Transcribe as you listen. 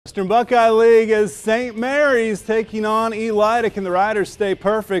Western Buckeye League is St. Mary's taking on Elida. Can the Riders stay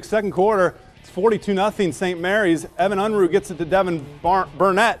perfect? Second quarter, it's 42-0 St. Mary's. Evan Unruh gets it to Devin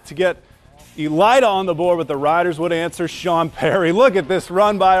Burnett to get Elida on the board, but the Riders would answer Sean Perry. Look at this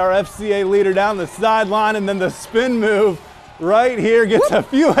run by our FCA leader down the sideline, and then the spin move right here gets a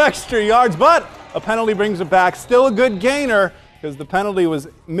few extra yards, but a penalty brings it back. Still a good gainer because the penalty was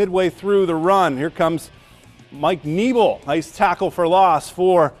midway through the run. Here comes Mike Niebel, nice tackle for loss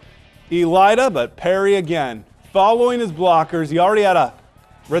for Elida, but Perry again following his blockers. He already had a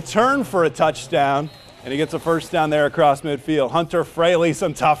return for a touchdown, and he gets a first down there across midfield. Hunter Fraley,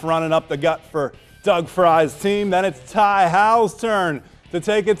 some tough running up the gut for Doug Fry's team. Then it's Ty Howell's turn to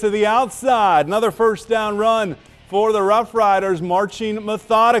take it to the outside. Another first down run for the Rough Riders, marching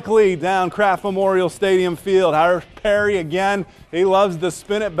methodically down Kraft Memorial Stadium field. Hunter Perry again, he loves to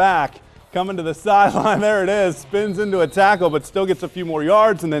spin it back. Coming to the sideline, there it is, spins into a tackle, but still gets a few more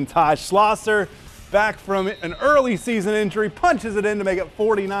yards. And then Ty Schlosser, back from an early season injury, punches it in to make it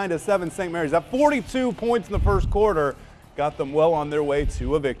 49-7 St. Mary's. That 42 points in the first quarter got them well on their way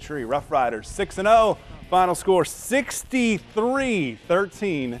to a victory. Rough Riders 6-0, final score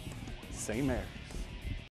 63-13 St. Mary's.